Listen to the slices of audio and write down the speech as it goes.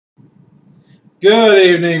Good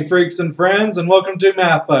evening, freaks and friends, and welcome to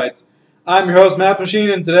Math Bites. I'm your host, Math Machine,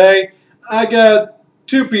 and today I got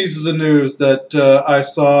two pieces of news that I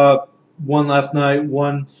saw, one last night,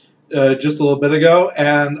 one just a little bit ago,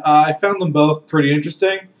 and I found them both pretty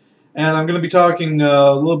interesting, and I'm going to be talking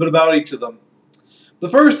a little bit about each of them. The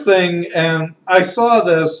first thing, and I saw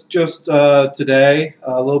this just today,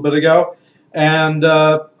 a little bit ago, and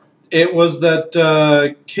it was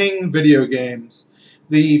that King Video Games,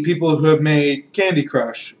 the people who have made Candy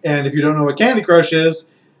Crush. And if you don't know what Candy Crush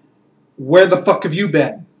is, where the fuck have you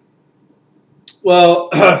been? Well,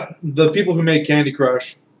 the people who made Candy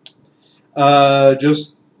Crush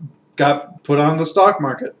just got put on the stock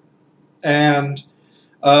market. And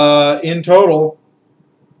in total,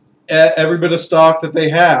 every bit of stock that they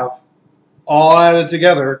have, all added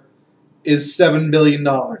together, is $7 billion.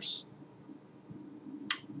 $7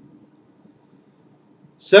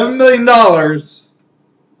 billion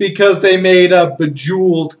because they made a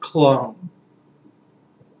Bejeweled clone.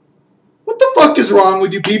 What the fuck is wrong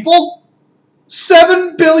with you people?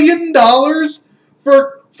 $7 billion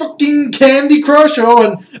for fucking Candy Crush? Oh,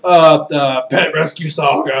 and Pet Rescue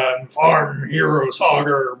Saga and Farm Hero Saga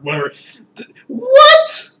or whatever.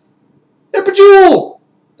 What? They're Bejeweled!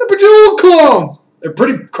 They're Bejeweled clones! They're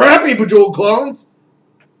pretty crappy Bejeweled clones.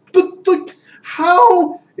 But, like,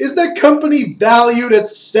 how is that company valued at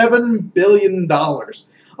 $7 billion?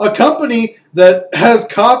 A company that has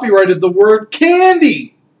copyrighted the word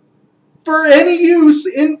candy for any use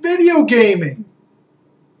in video gaming.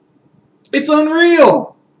 It's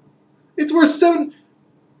unreal. It's worth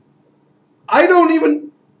I don't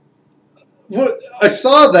even... I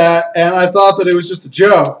saw that and I thought that it was just a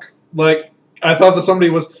joke. Like, I thought that somebody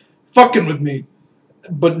was fucking with me.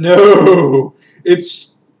 But no,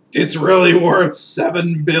 it's really worth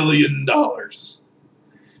 $7 billion.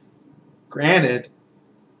 Granted,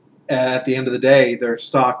 at the end of the day, their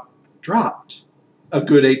stock dropped a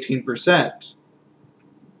good 18%.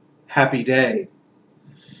 Happy day.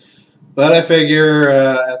 But I figure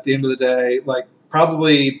at the end of the day, like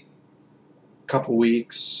probably a couple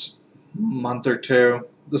weeks, month or two,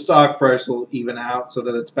 the stock price will even out so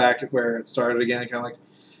that it's back at where it started again, kind of like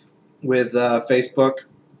with Facebook.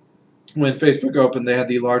 When Facebook opened, they had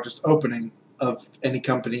the largest opening of any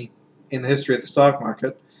company in the history of the stock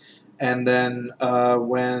market. And then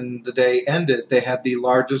when the day ended, they had the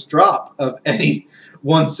largest drop of any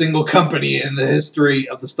one single company in the history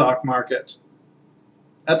of the stock market.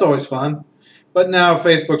 That's always fun. But now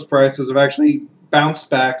Facebook's prices have actually bounced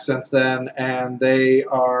back since then, and they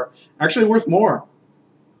are actually worth more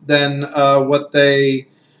than what they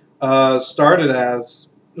started as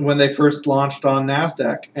when they first launched on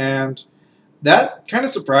NASDAQ. And that kind of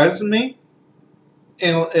surprises me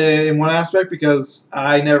in one aspect, because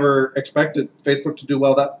I never expected Facebook to do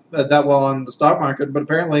well that well on the stock market, but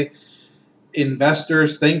apparently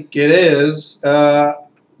investors think it is.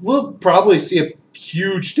 We'll probably see a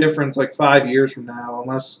huge difference like 5 years from now,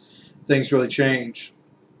 unless things really change.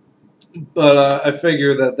 But I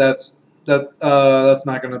figure that's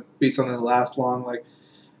not going to be something that lasts long. Like,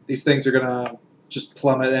 these things are going to just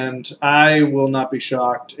plummet, and I will not be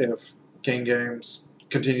shocked if King Games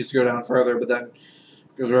continues to go down further, but then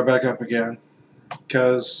goes right back up again,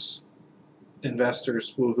 because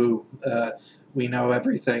investors, woohoo, we know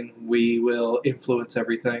everything, we will influence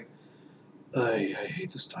everything. I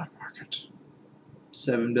hate the stock market.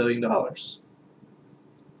 $7 billion. Oy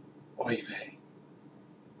vey.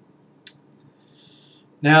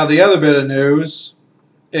 Now, the other bit of news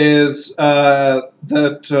is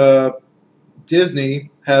that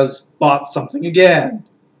Disney has bought something again.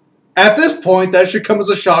 At this point, that should come as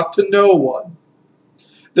a shock to no one.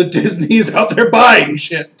 The Disney's out there buying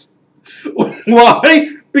shit.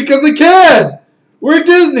 Why? Because they can. We're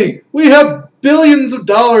Disney. We have billions of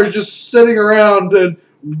dollars just sitting around, and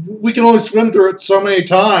we can only swim through it so many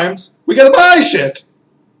times. We gotta buy shit.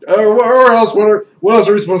 Or else, what else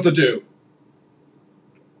are we supposed to do?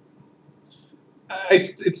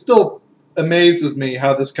 It still amazes me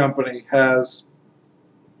how this company has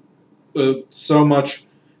so much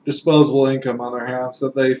disposable income on their hands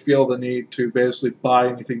that they feel the need to basically buy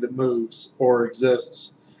anything that moves or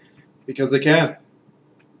exists, because they can.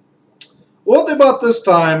 What they bought this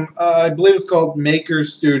time, I believe it's called Maker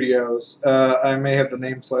Studios. I may have the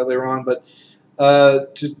name slightly wrong, but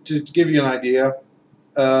to give you an idea,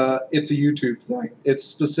 it's a YouTube thing. It's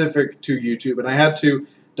specific to YouTube, and I had to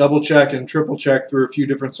double check and triple check through a few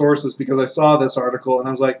different sources because I saw this article and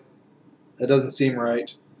I was like, that doesn't seem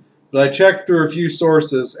right. But I checked through a few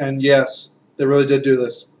sources, and yes, they really did do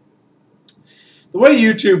this. The way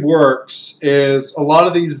YouTube works is a lot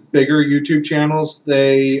of these bigger YouTube channels,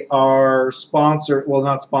 they are sponsored, well,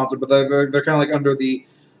 not sponsored, but they're kind of like under the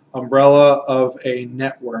umbrella of a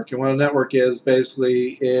network. And what a network is,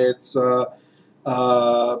 basically, it's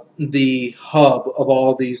the hub of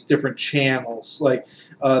all these different channels. Like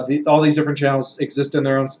all these different channels exist in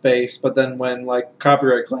their own space, but then when like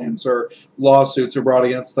copyright claims or lawsuits are brought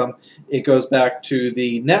against them, it goes back to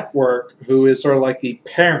the network, who is sort of like the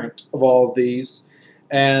parent of all of these,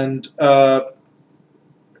 and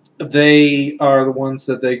they are the ones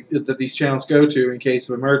that these channels go to in case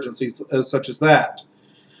of emergencies such as that.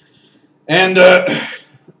 And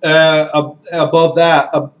above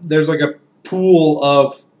that, there's like a pool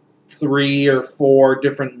of 3 or 4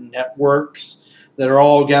 different networks that are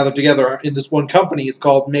all gathered together in this one company. It's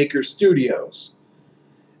called Maker Studios.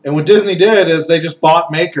 And what Disney did is they just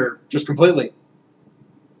bought Maker just completely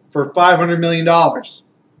for $500 million. I'll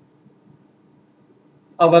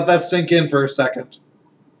let that sink in for a second.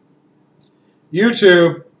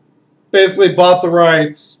 YouTube basically bought the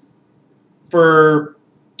rights for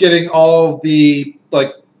getting all the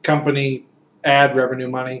like company ad revenue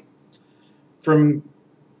money from,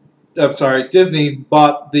 I'm sorry, Disney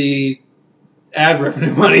bought the ad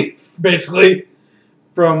revenue money basically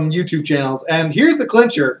from YouTube channels. And here's the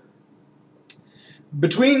clincher.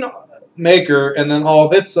 Between Maker and then all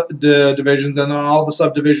of its divisions and then all the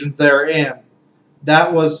subdivisions therein,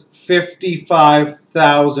 that was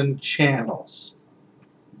 55,000 channels.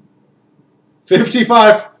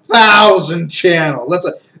 55,000 channels.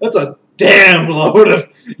 That's a damn load of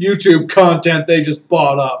YouTube content they just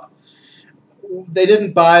bought up. They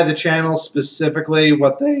didn't buy the channel specifically.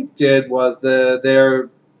 What they did was their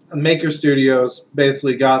Maker Studios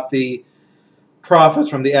basically got the profits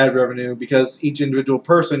from the ad revenue, because each individual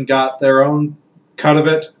person got their own cut of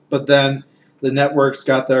it, but then the networks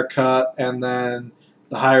got their cut, and then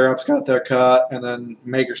the higher-ups got their cut, and then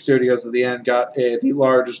Maker Studios at the end got the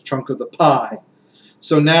largest chunk of the pie.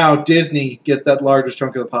 So now Disney gets that largest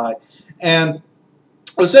chunk of the pie. And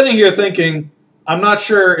I was sitting here thinking, I'm not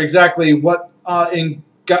sure exactly what in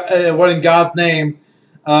God's name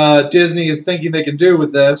Disney is thinking they can do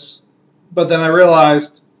with this, but then I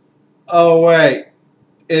realized, oh wait,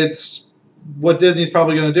 it's what Disney's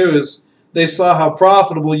probably going to do is they saw how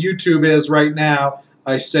profitable YouTube is right now.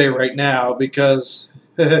 I say right now because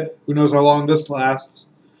who knows how long this lasts.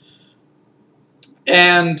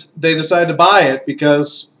 And they decided to buy it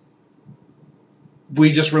because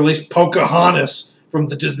we just released Pocahontas from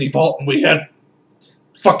the Disney Vault and we had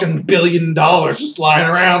fucking $1 billion just lying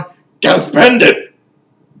around. Gotta spend it.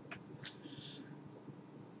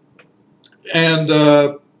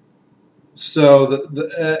 And so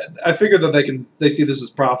I figure that they see this as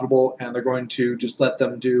profitable, and they're going to just let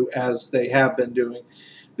them do as they have been doing,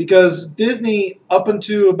 because Disney, up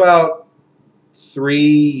until about 3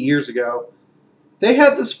 years ago, they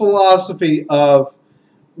had this philosophy of,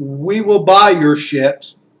 we will buy your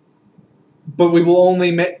shit, but we will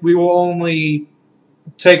only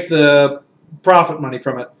take the profit money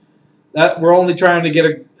from it. That we're only trying to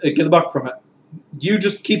get a buck from it. You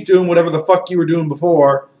just keep doing whatever the fuck you were doing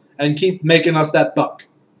before and keep making us that buck.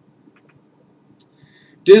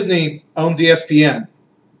 Disney owns ESPN.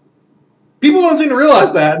 People don't seem to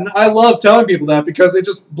realize that, and I love telling people that because it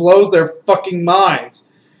just blows their fucking minds.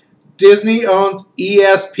 Disney owns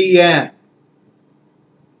ESPN.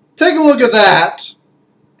 Take a look at that,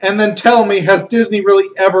 and then tell me, has Disney really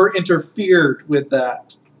ever interfered with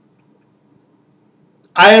that?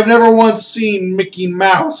 I have never once seen Mickey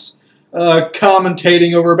Mouse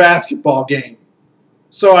commentating over a basketball game.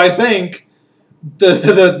 So I think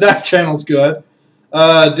that channel's good.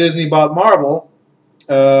 Disney bought Marvel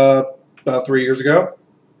about 3 years ago.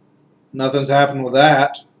 Nothing's happened with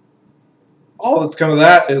that. All that's come of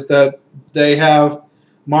that is that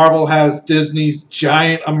Marvel has Disney's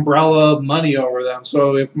giant umbrella of money over them.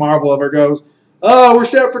 So if Marvel ever goes, oh, we're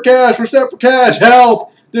strapped for cash,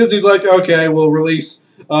 help! Disney's like, okay, we'll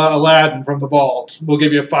release Aladdin from the vault. We'll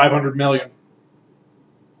give you $500 million.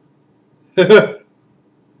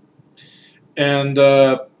 And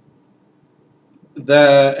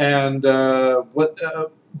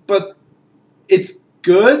but it's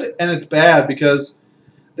good and it's bad because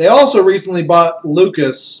they also recently bought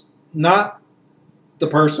Lucas, not the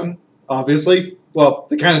person, obviously. Well,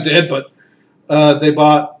 they kind of did, but they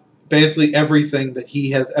bought basically everything that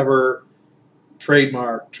he has ever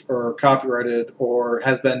trademarked or copyrighted or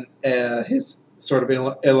has been his sort of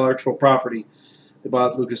intellectual property. They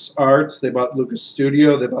bought LucasArts, they bought Lucas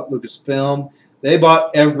Studio, they bought Lucasfilm. They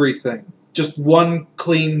bought everything. Just one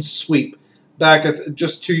clean sweep. Back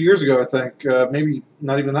just 2 years ago, I think. Maybe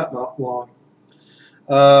not even that long.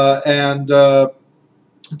 They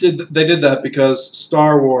did that because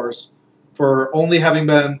Star Wars, for only having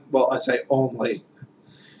been, well, I say only,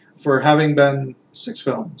 for having been 6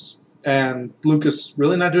 films, and Lucas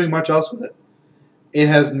really not doing much else with it, it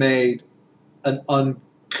has made an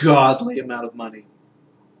ungodly amount of money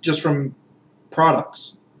just from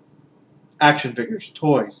products, action figures,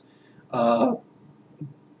 toys, uh,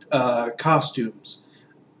 costumes,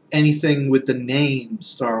 anything with the name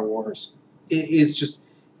Star Wars. It's just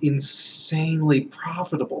insanely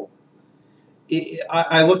profitable.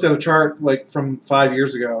 I looked at a chart like from 5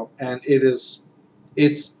 years ago, and it's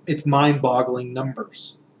mind-boggling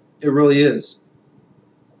numbers. It really is.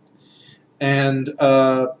 And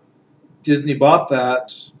Disney bought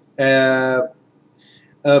that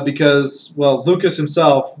because, well, Lucas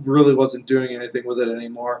himself really wasn't doing anything with it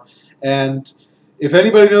anymore. And if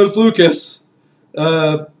anybody knows Lucas,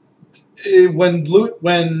 when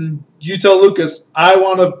you tell Lucas, I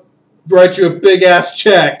want to write you a big ass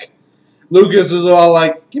check, Lucas is all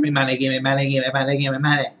like, give me money, give me money, give me money, give me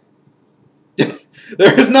money.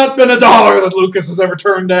 There has not been a dollar that Lucas has ever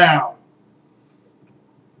turned down.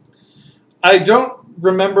 I don't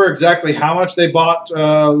remember exactly how much they bought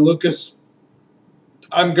Lucas.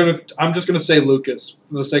 I'm just gonna say Lucas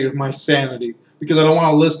for the sake of my sanity, because I don't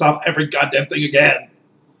want to list off every goddamn thing again.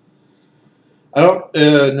 I don't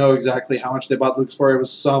know exactly how much they bought Lucas for. It was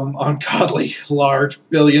some ungodly large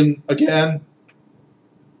billion again.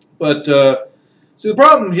 But see, the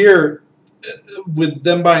problem here with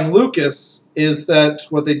them buying Lucas is that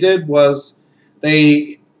what they did was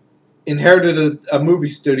they inherited a movie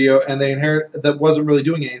studio, and that wasn't really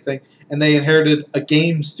doing anything, and they inherited a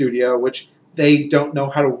game studio which they don't know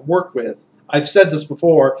how to work with. I've said this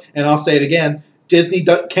before, and I'll say it again. Disney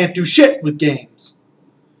can't do shit with games.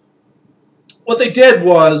 What they did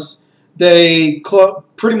was they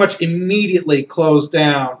pretty much immediately closed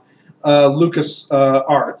down Lucas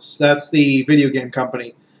Arts. That's the video game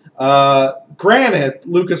company. Granted,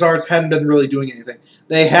 LucasArts hadn't been really doing anything.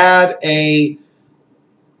 They had a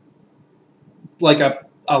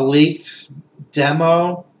leaked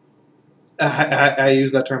demo. I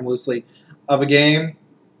use that term loosely, of a game,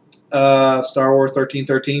 Star Wars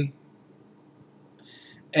 1313,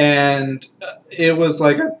 and it was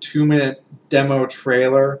like a 2-minute demo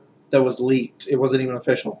trailer that was leaked. It wasn't even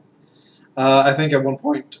official. I think at one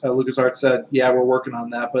point LucasArts said, "Yeah, we're working on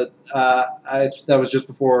that," but that was just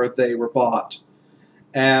before they were bought,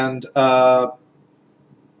 and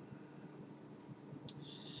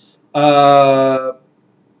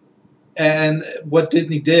and what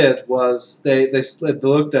Disney did was they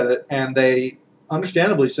looked at it, and they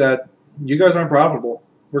understandably said, "You guys aren't profitable.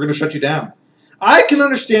 We're going to shut you down." I can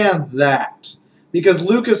understand that, because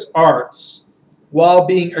LucasArts, while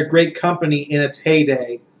being a great company in its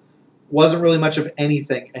heyday, wasn't really much of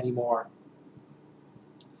anything anymore.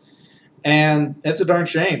 And it's a darn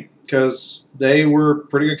shame, because they were a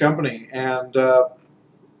pretty good company. And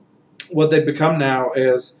what they've become now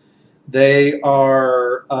is they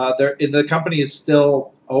are the company is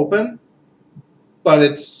still open, but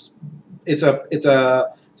it's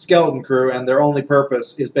a skeleton crew, and their only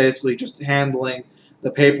purpose is basically just handling the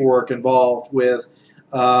paperwork involved with,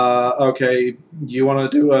 okay, you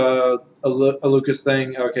want to do a Lucas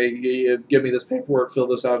thing, okay, you give me this paperwork, fill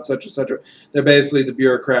this out, etc., etc. They're basically the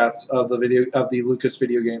bureaucrats of the Lucas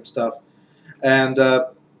video game stuff. And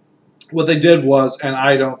what they did was, and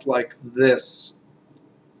I don't like this,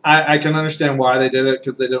 I can understand why they did it,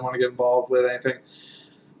 because they didn't want to get involved with anything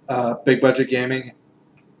big budget gaming.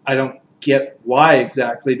 I don't get why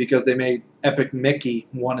exactly, because they made Epic Mickey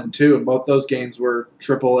 1 and 2, and both those games were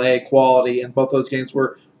AAA quality, and both those games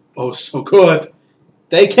were oh so good.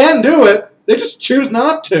 They can do it, they just choose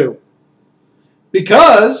not to,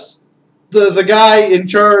 because the guy in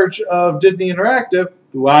charge of Disney Interactive,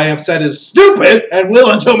 who I have said is stupid and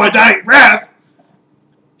will until my dying breath,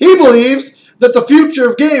 he believes that the future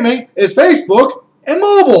of gaming is Facebook and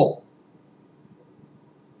mobile.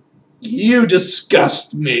 You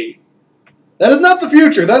disgust me. That is not the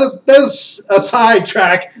future. That is a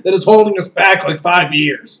sidetrack that is holding us back like 5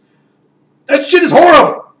 years. That shit is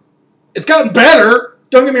horrible. It's gotten better.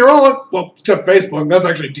 Don't get me wrong. Well, except Facebook. That's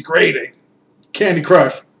actually degrading. Candy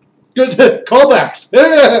Crush. Good callbacks.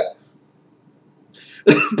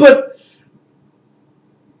 But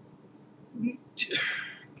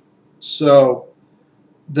so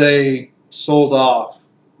they sold off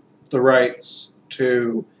the rights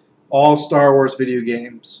to all Star Wars video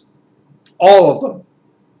games, all of them,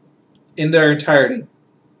 in their entirety,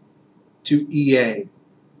 to EA.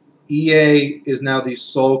 EA is now the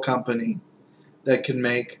sole company that can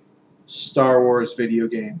make Star Wars video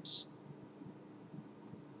games.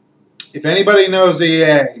 If anybody knows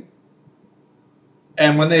EA,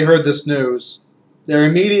 and when they heard this news, their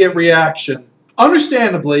immediate reaction,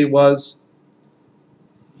 understandably, was,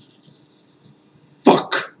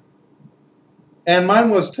 fuck. And mine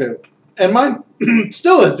was too. And mine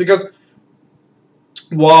still is, because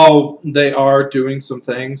while they are doing some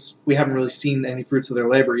things, we haven't really seen any fruits of their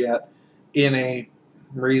labor yet in a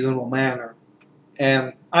reasonable manner.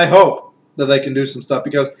 And I hope that they can do some stuff,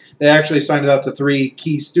 because they actually signed it out to 3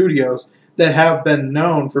 key studios that have been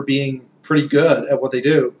known for being pretty good at what they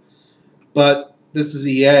do. But this is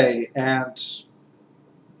EA, and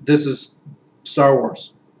this is Star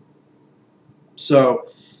Wars. So,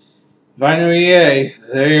 if I knew EA,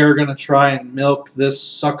 they are going to try and milk this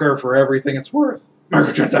sucker for everything it's worth.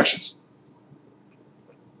 Microtransactions.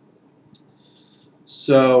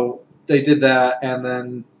 So, they did that, and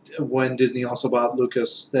then when Disney also bought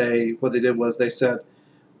Lucas, what they did was they said,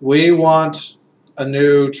 we want a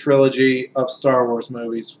new trilogy of Star Wars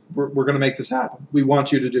movies. We're going to make this happen. We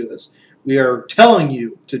want you to do this. We are telling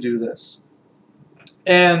you to do this.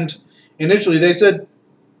 And initially they said,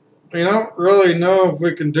 we don't really know if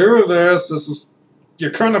we can do this.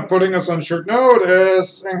 You're kind of putting us on short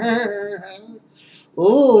notice.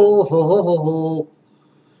 Ooh.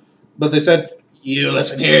 But they said, you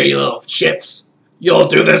listen here, you little shits. You'll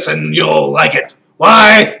do this and you'll like it.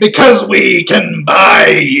 Why? Because we can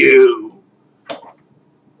buy you.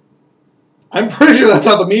 I'm pretty sure that's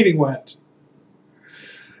how the meeting went.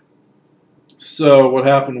 So what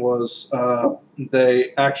happened was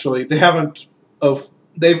they've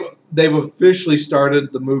officially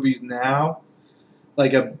started the movies now,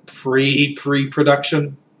 like a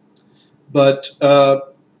pre-production. But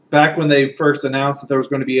back when they first announced that there was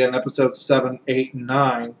going to be an episode 7, 8, and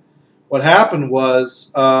 9, what happened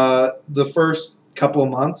was the first couple of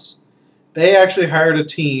months, they actually hired a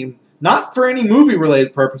team, not for any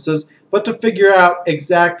movie-related purposes, but to figure out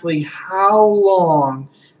exactly how long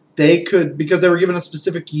they could, because they were given a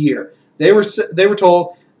specific year. They were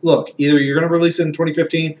told, look, either you're going to release it in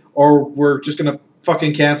 2015, or we're just going to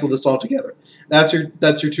fucking cancel this altogether. That's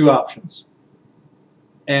your 2 options.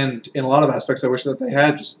 And in a lot of aspects, I wish that they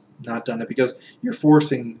had just not done it, because you're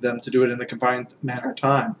forcing them to do it in a confined manner of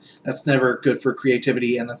time. That's never good for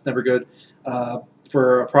creativity, and that's never good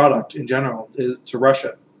for a product in general, to rush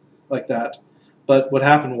it like that. But what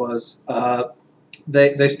happened was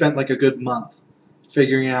they spent like a good month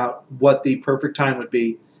figuring out what the perfect time would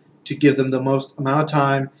be to give them the most amount of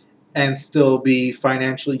time and still be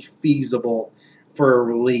financially feasible for a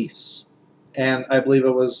release. And I believe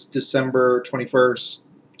it was December 21st,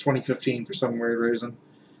 2015 for some weird reason.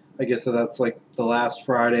 I guess that's like the last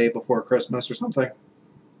Friday before Christmas or something.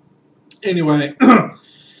 Anyway,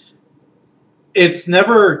 it's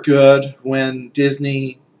never good when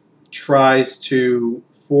Disney tries to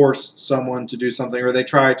force someone to do something, or they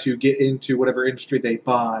try to get into whatever industry they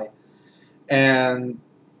buy. And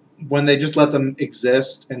when they just let them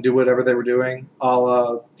exist and do whatever they were doing, a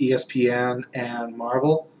la ESPN and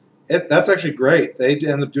Marvel, that's actually great. They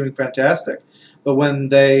end up doing fantastic. But when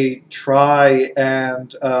they try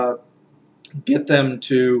and get them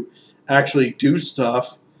to actually do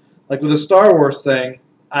stuff, like with the Star Wars thing,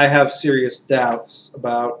 I have serious doubts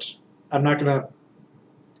about. I'm not gonna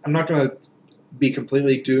be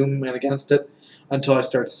completely doom and against it until I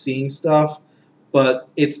start seeing stuff, but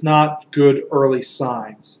it's not good early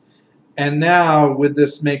signs. And now with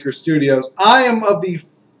this Maker Studios, I am of the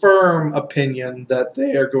firm opinion that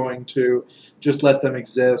they are going to just let them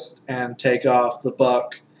exist and take off the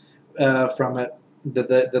buck from it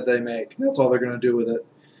that they make. That's all they're going to do with it.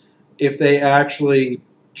 If they actually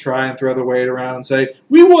try and throw the weight around and say,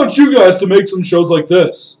 we want you guys to make some shows like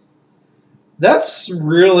this, that's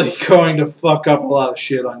really going to fuck up a lot of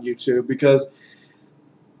shit on YouTube, because,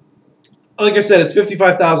 like I said, it's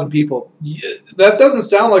 55,000 people. That doesn't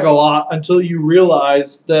sound like a lot until you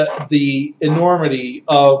realize that the enormity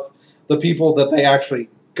of the people that they actually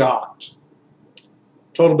got.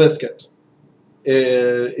 Total Biscuit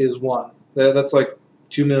is one. That's like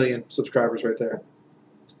 2 million subscribers right there.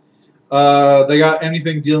 They got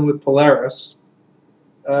anything dealing with Polaris.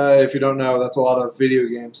 If you don't know, that's a lot of video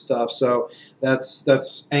game stuff. So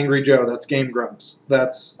that's Angry Joe. That's Game Grumps.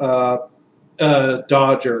 That's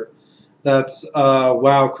Dodger. That's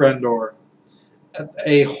WoW Krendor.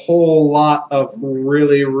 A whole lot of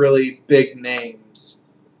really, really big names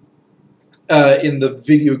in the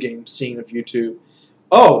video game scene of YouTube.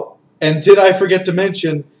 Oh, and did I forget to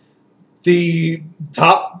mention the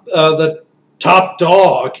top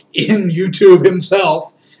dog in YouTube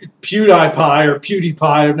himself, PewDiePie or PewDiePie?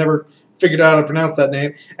 I've never figured out how to pronounce that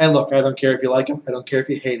name. And look, I don't care if you like him. I don't care if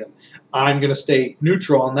you hate him. I'm going to stay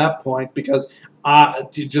neutral on that point because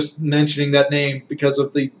just mentioning that name because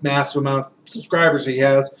of the massive amount of subscribers he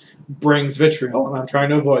has brings vitriol, and I'm trying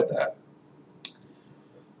to avoid that.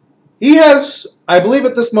 He has, I believe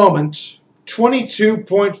at this moment,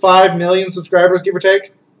 22.5 million subscribers, give or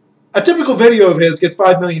take. A typical video of his gets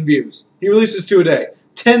 5 million views. He releases 2 a day.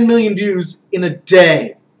 10 million views in a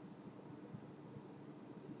day.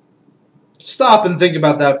 Stop and think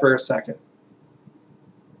about that for a second.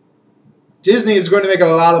 Disney is going to make a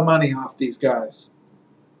lot of money off these guys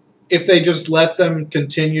if they just let them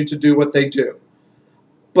continue to do what they do.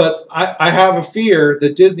 But I have a fear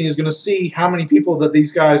that Disney is going to see how many people that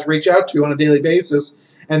these guys reach out to on a daily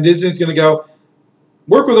basis, and Disney's going to go,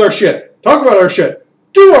 work with our shit, talk about our shit,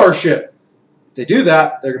 do our shit. If they do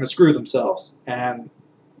that, they're going to screw themselves. And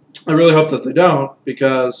I really hope that they don't,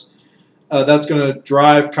 because that's going to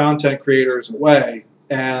drive content creators away,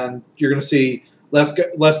 and you're going to see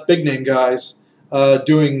less big-name guys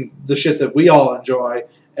doing the shit that we all enjoy,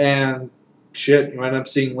 and shit, you end up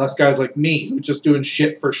seeing less guys like me who's just doing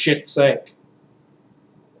shit for shit's sake.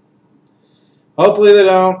 Hopefully they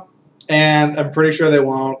don't, and I'm pretty sure they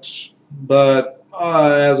won't, but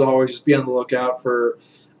as always, just be on the lookout for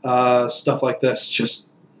stuff like this.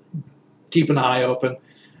 Just keep an eye open.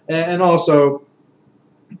 And also,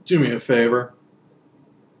 do me a favor.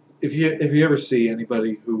 If you ever see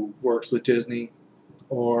anybody who works with Disney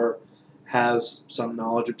or has some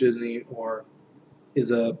knowledge of Disney or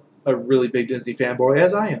is a really big Disney fanboy,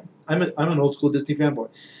 as I am. I'm an old school Disney fanboy.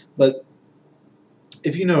 But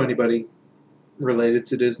if you know anybody related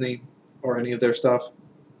to Disney or any of their stuff,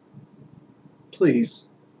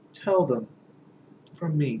 please tell them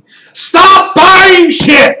from me. Stop buying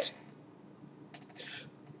shit!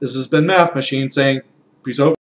 This has been Math Machine saying, peace out.